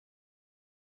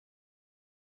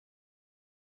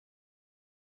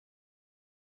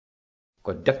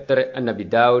ko deftere annabi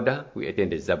Dawuda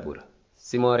wi'etende Zabura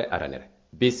simore aranere.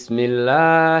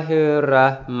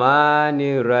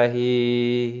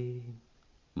 Bismillahirrahmanirrahim.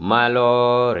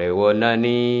 Malore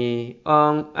wonani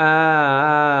on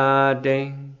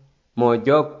aden mo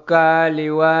jokkali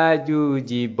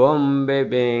wajuji bombe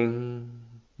ben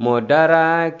mo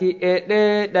daraki e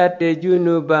ɗeɗate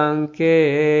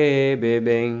junubankebe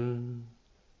ben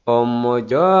on mo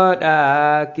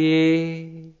joɗaki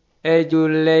e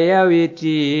julle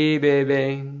yawitiɓe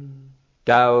ɓen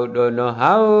tawɗo no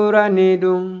hawrani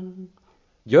ɗum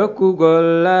jokkugol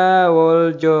laawol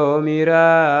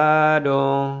jomiraɗo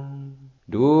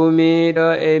duumiɗo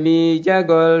e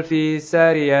miijagol fi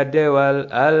Sariya dewal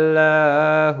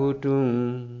Allahu tun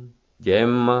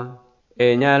jemma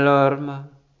e ñalorma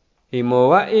himo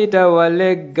wa'itawa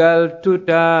leggal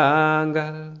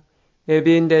tutangal e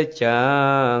binde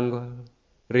cangol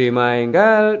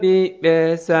rimaygal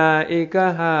ɓiɓɓe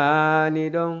sa'ika hani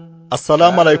ɗon.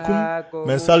 Assalamu alaikum.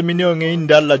 Men salmini on e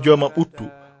inde Allah jooma ɓuttu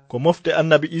ko mofte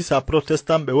annabi Isa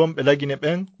protestant ɓe wonɓe lagine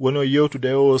ɓen woni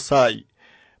yewtude o sa'i.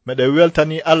 Meɗen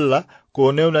weltani Allah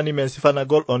ko newnani men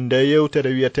sifanagol on nde yewtere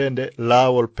wiyetende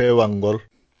laawol peewal ngol.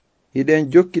 Hiɗen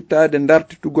jokkitaade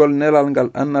ndartitugol nelal ngal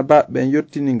annabaɓen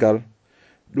yottini ngal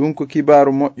ɗum ko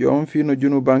kibaru moƴƴo on fino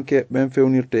junubanke ɓen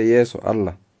fewnirte yeeso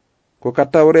Allah. Ko ka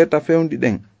tawreta fewndi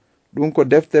ɗen ɗum ko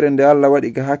deftere nde Allah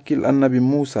waɗi ga hakkil annabi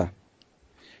Musa.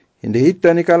 Hinde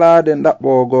hittani kala aden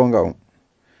ɗaɓɓowo gonga on.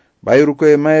 Ɓayru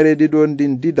koye mayredi ɗon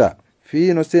ndin dida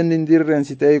fiino sendindirren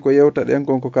si tawi ko yewta ɗen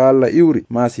kon ko ka Allah iwri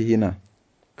maasi hina.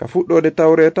 Ka fuɗɗode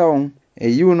tawreta on e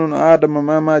yiwno no Adama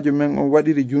mamajo men on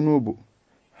waɗiri junubu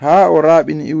haa o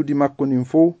raaɓini iwdi makko nin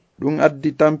fou ɗum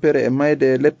addi tampere e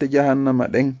mayde e lette jahannama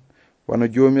ɗen wano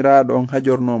jomiraɗo on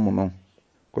hajornomo non.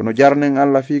 Kono jarnen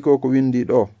Allah fii ko windi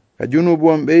ɗo ka junubu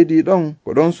on ɓeydi ɗon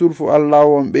ko ɗon sulfu Allah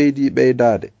on ɓeydi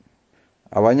ɓeydade.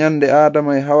 Awa nyande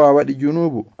Adama e Hawa waɗi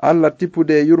junubu Allah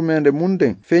tippude e yurmede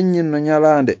munden feññinno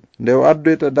nyalande nde o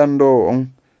addoyta dandowo on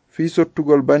fii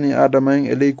sottugol bani Adama en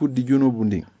e ley kuddi junubu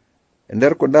ndin. E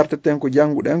nder ko darteten ko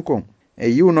janguɗen kon e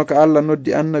yiwno ka Allah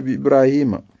noddi annabi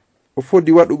Ibrahima o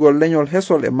fodi waɗugol leñol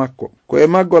hesol e makko ko e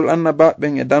maggol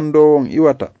annabaɓen e dandowo on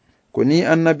iwata. Ko ni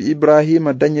annabi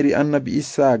Ibrahima dañiri annabi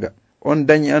Issaga, on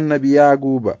dañi annabi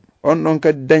Yaguba, on ɗon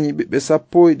kadi dañi ɓiɓɓe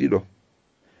 12.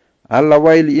 Allah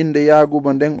wayli inde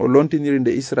Yaguba nden o lontiniri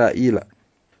nde Israila.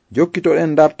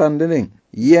 Jokkitoɗen ndartande nden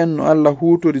yiyen no Allah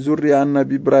huutori zurriya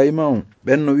annabi Ibrahima on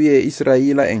ɓen no wiye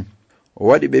Israila en. O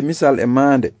waɗi ɓe misal e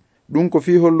maande ɗum ko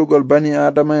fi hollugol bani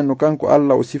Adama en no kanko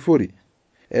Allah o sifori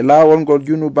e laawol ngol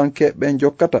junubanke ɓen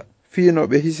jokkata fiino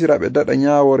ɓe hisira ɓe daɗa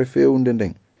ñaawore fewnde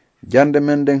nden. Jande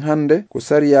men nden hande ko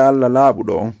Sariya Allah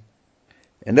laaɓuɗo on.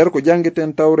 E nder ko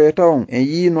jangeten tawreta on en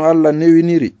yiino Allah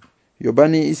newiniri yo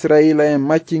bani Israila en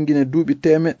maccingine duuɓi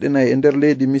 400 e nder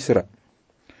leydi Misra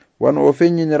wano o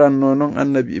feññiniranno non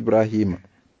annabi Ibrahima.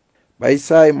 Ɓay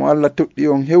saayi mo Allah toɗɗi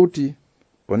on hewti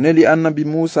o neli annabi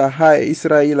Musa haa e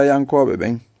Israila yankoɓe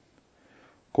ɓen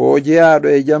ko o jeyaɗo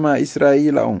e jama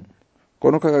Israila on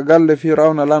kono kaka galle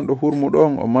Firawna lanɗo hurmuɗo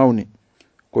on o mawni.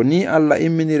 Ko ni Allah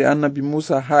imminiri annabi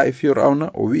Musa haa e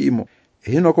Firawna o wi'imo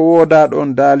e hino ko woodaɗo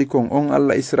on daalikon on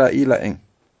Allah Israila en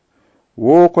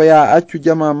wo ko ya accu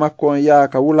jama makko on yaa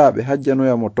ka wulaɓe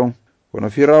hajjanoyamo ton. Kono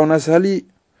Firawna sali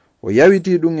o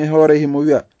yawiti ɗum e hoore himo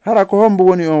wi'a hara ko hombo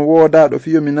woni on woodaɗo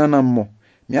fiyo mi nananmo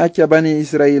mi acca bani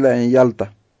Israila en yalta.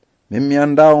 Min mi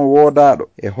anda on woodaɗo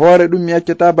e hoore ɗum mi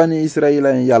accata bani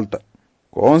Israila en yalta.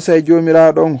 Ko on say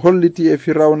jomiraɗo on holliti e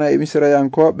Firawna e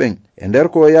Misrayankoɓen e nder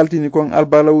ko o yaltini kon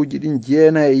albalawuji ɗin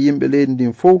 9 e yimɓe leydi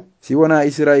ndin fof si wona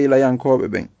Israila yankoɓe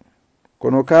ɓen.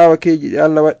 Kono kawakeji ɗi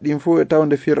Allah waɗɗin fof e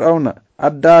tawde Firawna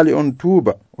addali on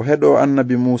tuuba o heɗo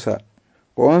annabi Musa.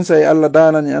 Ko on say Allah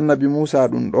danani annabi Musa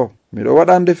ɗum ɗo miɗo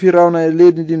waɗande Firawna e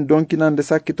leydi ndin donkinande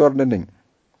sakkitorde nden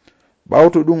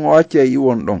ɓawto ɗum o acci e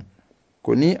iwon ɗon.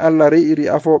 Ko ni Allah re'iri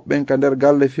afoɓɓen ka nder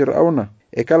galle Firawna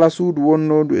e kala suudu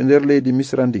wonnondu e nder leydi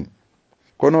Misra ndin.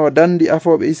 Kono o dandi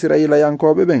afoɓe Israila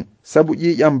yankoɓe ɓen sabu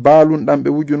ƴiƴam baalunɗam ɓe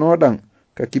wujunoɗan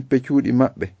ka kippe cuuɗi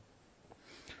maɓɓe.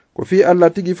 Ko fi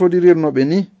Allah tigi fodirirno ɓe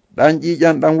ni ɗan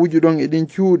ƴiƴam ɗan wujuɗon e ɗin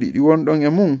cuuɗi ɗi wonɗon e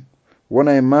mum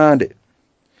wona e maande.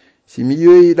 Si mi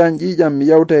yoyi ɗan ƴiƴam mi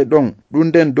yawta e ɗon ɗum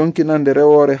nden donkinande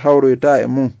rewore hawroyta e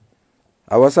mum.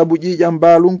 Awa sabu ƴiƴam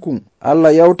baalunkun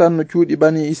Allah yawtanno cuuɗi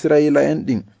bani Israila en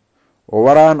ɗin o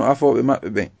warano afoɓe maɓɓe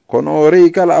ɓen kono o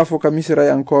reyi kala afo ka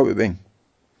Misrayankoɓe ɓen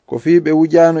ko fi ɓe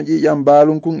wujano ƴiƴam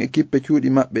baalunkun e kippe cuuɗi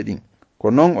maɓɓe ɗin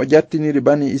ko non o jattiniri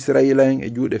bani Israila en e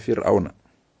juuɗe Firawna.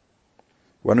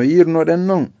 Wano yirnoɗen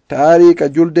non taarika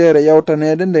juldere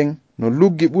yawtanede nden no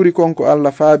luggi ɓuri konko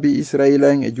Allah faabi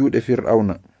Israila en e juuɗe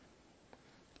Firawna.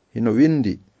 Hino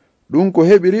windi ɗum ko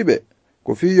heɓiriɓe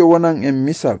ko fiyo wonan en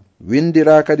misal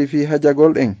windira kadi fi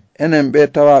hajagol en enen ɓe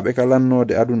tawaɓe ka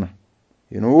lannode aduna.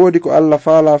 Ino woodi ko Allah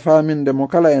faala faaminde mo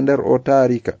kala e nder o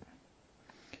taarika.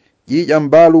 ƴiiƴam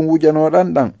baalum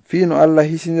wujanoɗan ɗan fiino Allah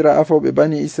hisinira afoɓe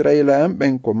bani Israila en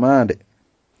ɓen ko maande.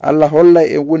 Allah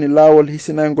hollay en woni laawol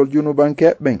hisinayngol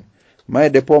junubankeɓɓen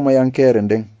mayde pomayankere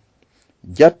nden.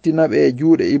 Jattinaɓe e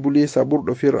juuɗe Iblisa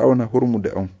ɓurɗo Fir'auna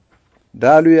hurmude on.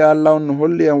 Daaluye Allah on no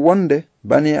holli en wonde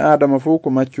bani Adama fuu ko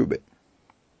maccuɓe.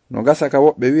 No gasa ka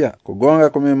woɓɓe wi'a ko gonga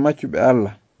ko men maccuɓe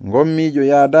Allah. Ngommiijo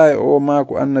yaada e o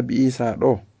maako annabi Isa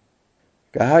ɗo.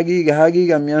 Ka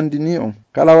haqiqa mi andini on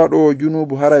kala waɗowo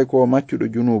junubu haray ko maccuɗo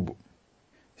junubu.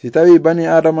 Si tawi bani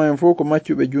Adama en fuu ko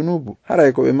maccuɓe junubu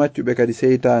haray ko ɓe maccuɓe kadi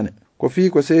seytane. Ko fii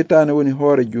ko seytane woni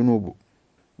hoore junubu.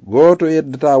 Gooto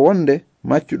yeddata wonde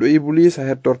maccuɗo Iblisa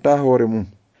hettorta hoore mum.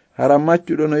 Hara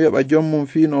maccuɗo no yoɓa jom mum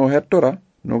fiino o hettora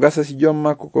no gasa si jom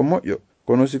makko ko moƴƴo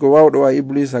kono siko wawɗo wa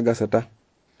Iblisa gasata.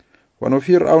 Wono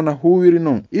Fir'auna huwiri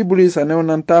non Iblisa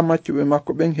newnanta maccuɓe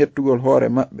makko ɓen hettugol hoore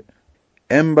maɓɓe.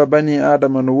 Emba bani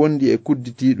Adama no wondi e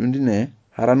kudditiɗu ndine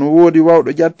hara no woodi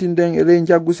wawɗo jattinden e ley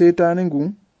jaggu seytane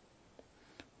ngun.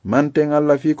 Manten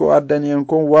Allah fi ko addani en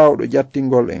kon wawɗo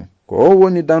jattingol en ko o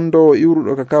woni dandowo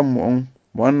iwruɗo ka kammu on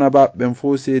mo annabaɓen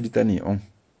fo seeditani on.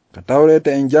 Ka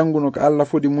tawreta en janguno ka Allah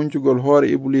fodi muncugol hoore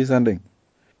Iblisa nden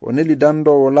o neli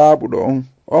dandowo laaɓuɗo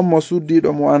on mo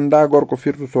suddiɗo mo anda gorko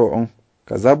firtuto on.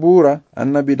 Ka Zabura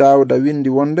annabi Dawuda windi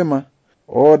wondema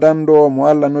o dandowo mo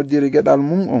Allah noddiri geɗal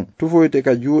mum on tufoyte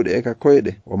ka juuɗe e ka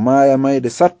koyɗe o maaya mayde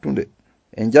sattunde.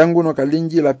 En janguno ka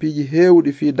Linjila piiji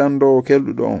heewɗi fi dandowo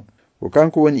kelɗuɗo on ko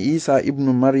kanko woni Isa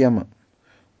ibnu Maryama.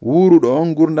 Wuuruɗo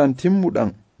on gurdan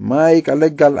timmuɗan maayi ka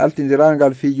leggal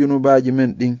altidirangal fi junubaji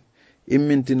men ɗin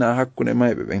immintina hakkunde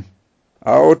mayɓe ɓen.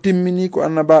 O timmini ko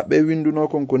annabaɓe winduno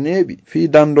kon ko neeɓi fi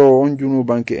dandowo on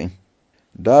junubanke en.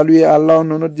 Daaluye Allah on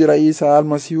no noddira Isa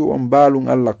almasihu on baalum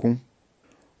Allah kun.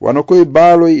 Wano koye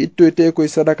baaloy ittoyte koye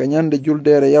sadaka nyande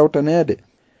juldere yawtanede.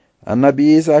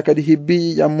 Annabi Isa kadi hibbi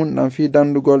ƴiƴam mum ɗam fi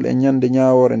dandugol e nyande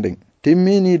ñawore nden.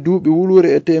 Timmini duuɓi wulure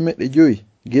e 500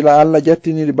 gila Allah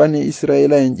jattiniri bani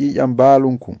Israila en ƴiƴam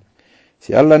baalum kun.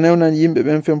 Si Allah newnan yimɓe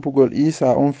ɓen fempugol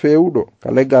Isa on fewuɗo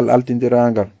ka leggal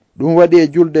altidirangal ɗum waɗi e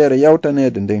juldere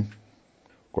yawtanede nden.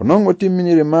 Ko non o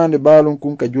timminiri mande baalum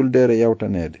kun ka juldere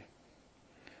yawtanede.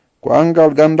 Ko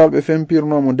angal gandal ɓe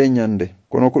fempirnomo nden nyande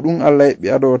kono ko ɗum Allah eɓɓi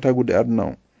ado tagude aduna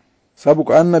on. Sabu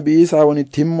ko annabi Isa woni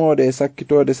timmode e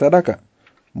sakkitode sadaka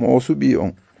mo o suɓi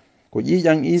on. Ko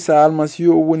ƴiƴam Isa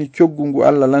almasihu o woni coggu ngu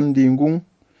Allah landi ngun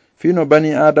fino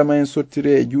bani Adama en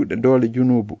sottire e juuɗe doole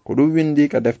junubu ko ɗum windi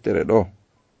ka deftere ɗo.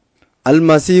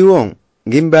 Almasihu on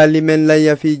gimbali men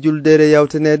layya fi juldere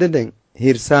yawtanede nden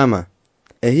hirsama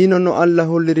e hino no Allah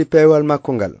holliri peewal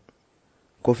makko ngal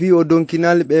ko fi o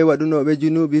donkinali ɓe waɗunoɓe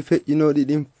junubi feƴƴinoɗi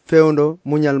ɗin fewndo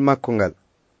muñal makko ngal.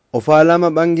 O faalama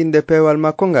ɓanginde peewal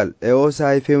makko ngal e o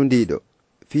saayi fewndiɗo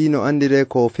fiino andire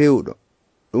ko fewɗo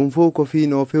ɗum fof ko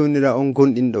fiino fewnira on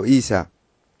gonɗinɗo Isa.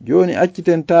 Joni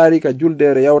acciten taarika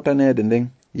juldere yawtanede nden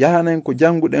yahanen ko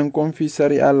janguɗen kon fi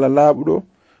sari Allah laaɓuɗo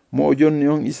mo o jonni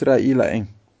on Israila en.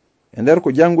 E nder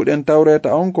ko janguɗen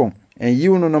tawreta on kon en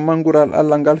yiwno no mangural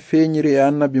Allah ngal feeñiri e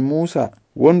annabi Musa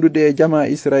wondude e jama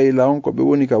Israila on ko ɓe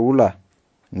woni ka wula.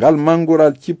 Ngal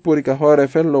mangural cippori ka hoore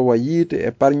fellowa yiite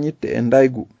e parñitte e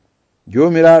ndaygu.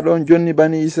 Jomiraɗo on jonni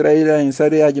bani Israila en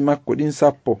sariyaji makko ɗin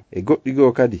 10 e goɗɗi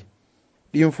goo kadi.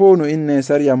 Ɗin fof no inne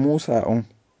sariya Musa on.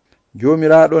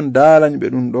 Jomiraɗo on daalani ɓe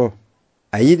ɗum ɗo.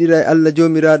 A yiɗiray Allah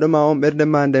jomiraɗo ma on ɓernde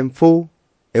ma nden fof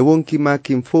e wonki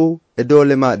makin fof e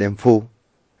doole maɗen fof.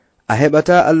 A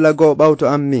heɓata Allah goo ɓawto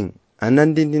an min a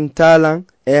nandindin talan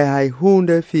e hay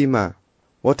hunde fiima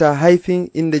wota hayfin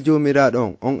inde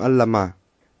jomiraɗo on Allah ma.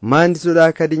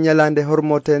 Manditoɗa kadi nyalande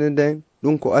hormotene nden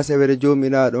ɗum ko asewere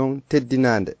jomiraɗo on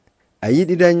teddinande. A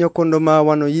yiɗiray nyokkondo ma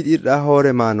wano yiɗirɗa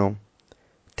hoore ma non.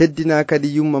 Teddina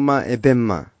kadi yumma ma e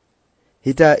bemma.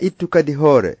 Hita ittu kadi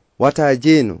hoore wata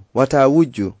jeenu wata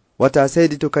wujju wata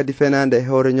seydito kadi fenande e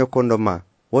hoore nyokkondo ma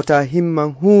wata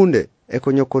himman hunde e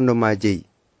ko nyokkondo ma jeyi.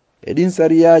 E ɗin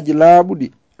sariyaji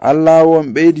laaɓuɗi Allah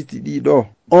won ɓeyditi ɗiɗo.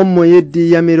 On mo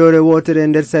yeddi yamirore wotere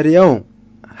nder sariya on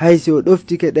haysi o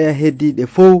ɗoftike ɗaya heddiɗe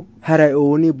fof haray o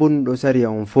woni bonnuɗo sariya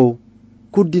on fof.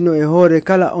 Kuddino e hoore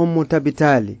kala on mo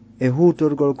tabitali e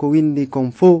hutorgol ko windi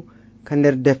kon fof ka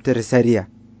nder deftere sariya.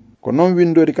 Ko non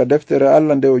windori ka deftere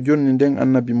Allah nde o jonni nden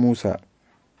annabi Musa.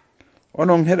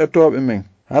 Onon heɗotoɓe men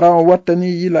hara on wattani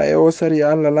yila e o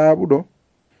sariya Allah laaɓuɗo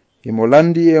himo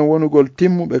landi en wonugol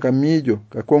timmuɓe ka miijo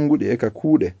ka konguɗi e ka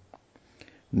kuuɗe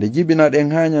nde jibina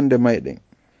ɗen ha nyande mayɗen.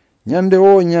 Nyande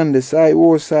o nyande saayi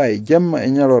o saayi jemma e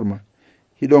nyalorma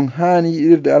hiɗon haani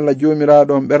yiɗirde Allah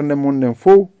jomiraɗo on ɓernde mon nden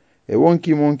fow e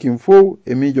wonki monkin fow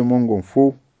e miijo mongon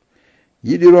fow.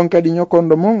 Yiɗiron kadi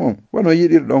nyokondo mon on wono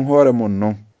yiɗirɗon hoore mon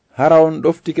non. Hara on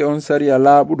ɗoftike on sariya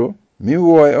laaɓuɗo, min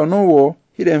wo e onon wo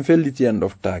hiɗen felliti en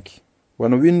ɗoftaaki.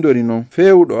 Wono windori non,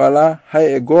 feewuɗo ala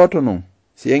hay e gooto non.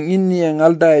 Si en inni en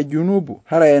alda e junubu,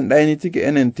 hara en ɗaynitike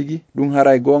enen tigi, ɗum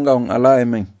haray gonga on ala e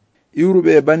men.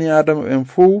 Iwruɓe e bani adama ɓen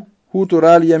fow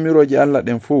huutoraali yamiroje Allah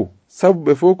ɗen fow, sabu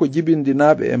ɓe fow ko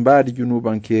jibindinaaɓe e mbaadi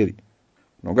junubankeeri.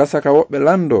 No gasa ka woɓɓe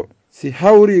lando, si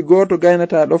hawri gooto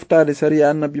gaynata ɗoftaade sariya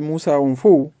annabi Musa on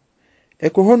fow, e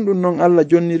ko honɗum non Allah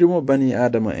jonnirimo bani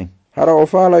adama en. Hara o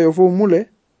faala yo fow mule,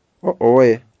 o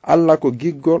woye Allah ko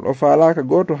giggol, o faalaka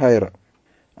gooto hayra.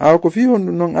 Awa ko fi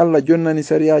honɗum non Allah jonnani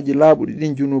sariyaji laaɓuɗi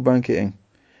ɗin junubanke en.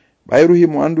 ɓayru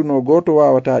himo anduno gooto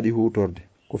wawataɗi hutorde.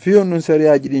 Ko fi honɗum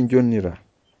sariyaji ɗin jonnira.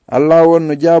 Allah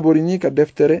wonno jaabori ni ka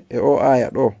deftere e o aya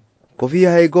ɗo. Ko fi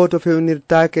hay gooto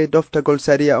fewnirtaake doftagol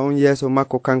sariya on yeeso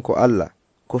makko kanko Allah.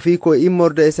 Ko fi ko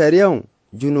immorde e sariya on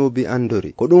junubi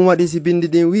andori. Ko ɗum waɗi si bindi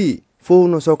ɗin wi'i fow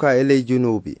no soka e ley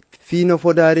junubi. Fi no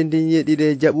fodari ndin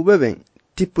yeɗire jaɓuɓe ɓen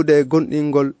tippude e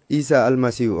gonɗingol Isa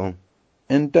almasihu on.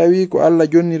 En tawi ko Allah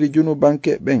jonniri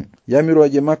junubanke ɓen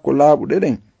yamiroje makko laaɓuɗe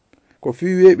ɗen, ko fi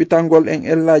weɓitangol en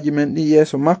ellaji men ɗi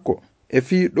yeeso makko e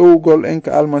fi ɗowgol en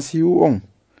ka almasihu on,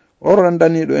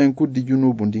 randaniɗo en kuddi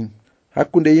junubu ndin.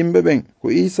 Hakkunde yimɓe ɓen ko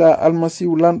Isa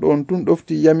almasihu lanɗo on tun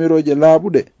ɗofti yamiroje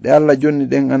laaɓuɗe ɗe Allah jonni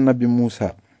ɗen annabi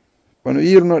Musa. Kono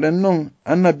yirnoɗen non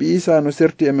annabi Isa no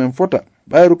serti e men fota,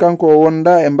 ɓayru kanko o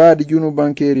wonda e mbaadi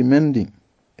junubankeeri men ndin,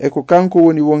 e ko kanko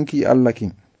woni wonki Allah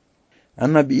kin.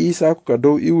 Annabi Isa ko ka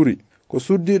dow iwri, ko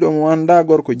suddiɗo mo anda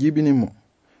gorko jibinimo.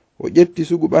 O ƴetti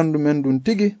sugu ɓandu men ɗum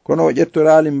tigi, kono o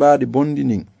ƴettoraali mbaadi bondi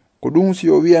ndin. Ko ɗum si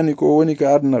o wiyani ko woni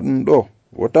ka aduna ɗum ɗo,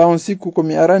 wota on sikku ko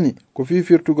mi arani ko fi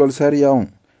firtugol sariya on,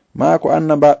 maa ko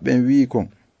annabaɓeɓen wi'i kon.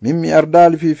 Min mi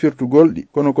ardaali fi firtugol ɗi,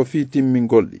 kono ko fi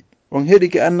timmingol ɗi. On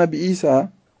heɗike annabi Isa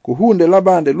ko hunde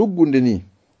labande luggunde ni.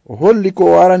 O holli ko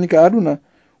o arani ka aduna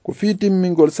ko fi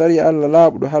timmingol sariya Allah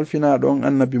laaɓuɗo halfinaɗo on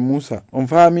annabi Musa. On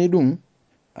faami ɗum?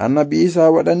 Annabi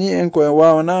Isa waɗani en ko en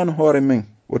wawanano hoore men.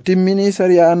 O timmini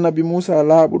sariya annabi Musa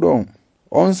laaɓuɗo on.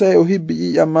 On say o hibbi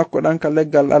ƴiƴam makko ɗan ka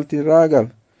leggal altirragal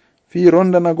fi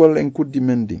rondanagol en kuddi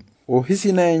men ɗin. O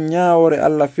hisina en ñaawore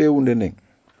Allah fewunde nden.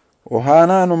 O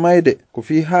hanano mayde ko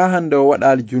fi ha hande o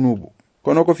waɗali junubu.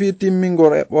 Kono ko fi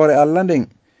timmingol eɓɓore Allah nden,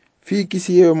 fi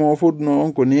kisiyewe mo o fodduno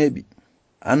on ko neeɓi.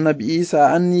 Annabi Isa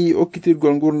anniyi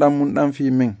okkitirgol gurdam mum ɗan fi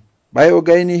men. ɓay o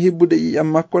gayni hibbude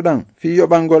ƴiƴam makko ɗan fi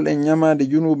yoɓangol en ñamade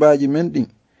junubaji men ɗin.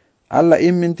 Allah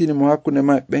immintini mo hakkunde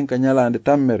maɓɓen ka ñalande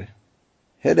tammere.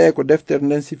 Heɗe ko deftere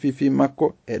nden sifi fi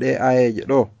makko e ɗe ayeje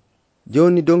ɗo.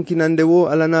 Joni donkinande wo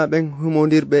alanaɓen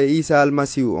humodirɓe Isa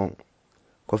almasihu on.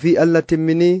 Ko fi Allah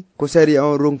timmini ko sariya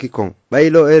on ronki kon.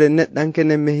 ɓaylo ere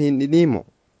neɗɗankenen mehinɗinimo.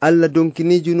 Allah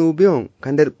donkini junubi on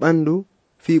ka nder ɓandu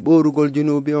fi ɓorugol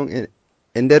junubi on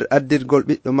e nder addirgol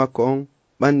ɓiɗɗo makko on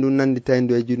ɓandu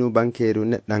nanditayndu e junubankeeru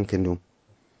neɗɗanke ndun.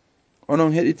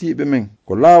 Onon heɗitiɓe men,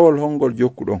 ko laawol hongol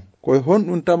jokkuɗon, koye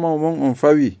honɗum tama mon on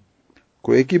fawi,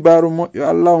 ko e kibaru moƴƴo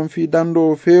Allah on fi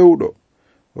dandowo fewuɗo,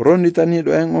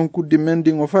 ronditaniɗo en on kuddi men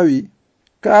ndin o fawi,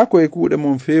 kaa koye kuuɗe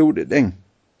mon fewuɗe ɗen.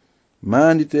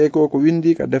 Maandite ko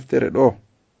windi ka deftere ɗo.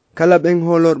 Kala ɓen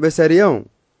holorɓe sariya on,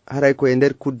 haray ko e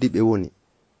nder kuddi ɓe woni.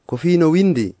 Ko fiino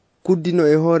windi, kuddino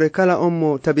e hoore kala on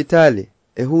mo tabitali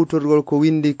e hutorgol ko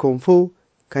windi kon fof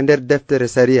ka nder deftere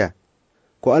sariya.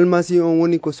 Ko almasihu on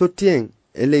woni ko sotti en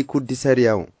e ley kuddi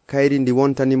sariya on, kayri ndi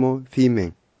wontanimo fi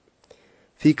men.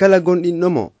 Fi kala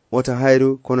gonɗinɗomo wota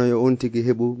hayru kono yo on tigi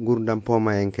heɓu gurdam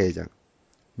pomayenkejan.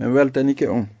 Min weltanike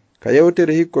on ka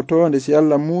yewtere hikkotonde si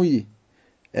Allah muuyi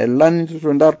en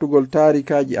lannitoto dartugol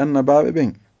taarikaji annabaɓe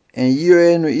ɓen, en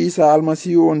yiyoye no Isa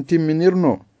almasihu on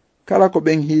timminirno kala ko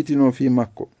ɓen hiitino fi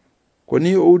makko. Ko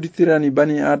ni o uditirani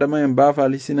bani adama en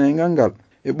baafal hisinayngal ngal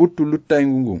e ɓuttu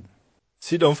luttayngu ngun.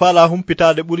 Siɗon faala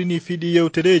humpitade ɓurini fiɗi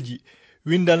yewtereji,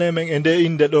 windanemen e nde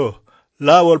inde ɗo: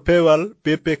 Laawol Peewal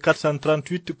BP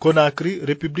 438 Conakry,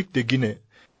 République de Guinée.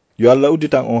 Yo Allah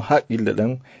udditan on haqqille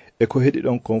ɗen e ko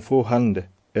heɗiɗon kon fof hande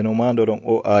eno mandoɗon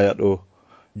o aya ɗo.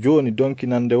 Joni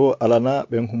donkinande wo alana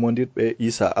ɓen humodirɓe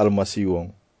Isa almasihu on.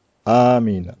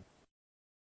 Amina.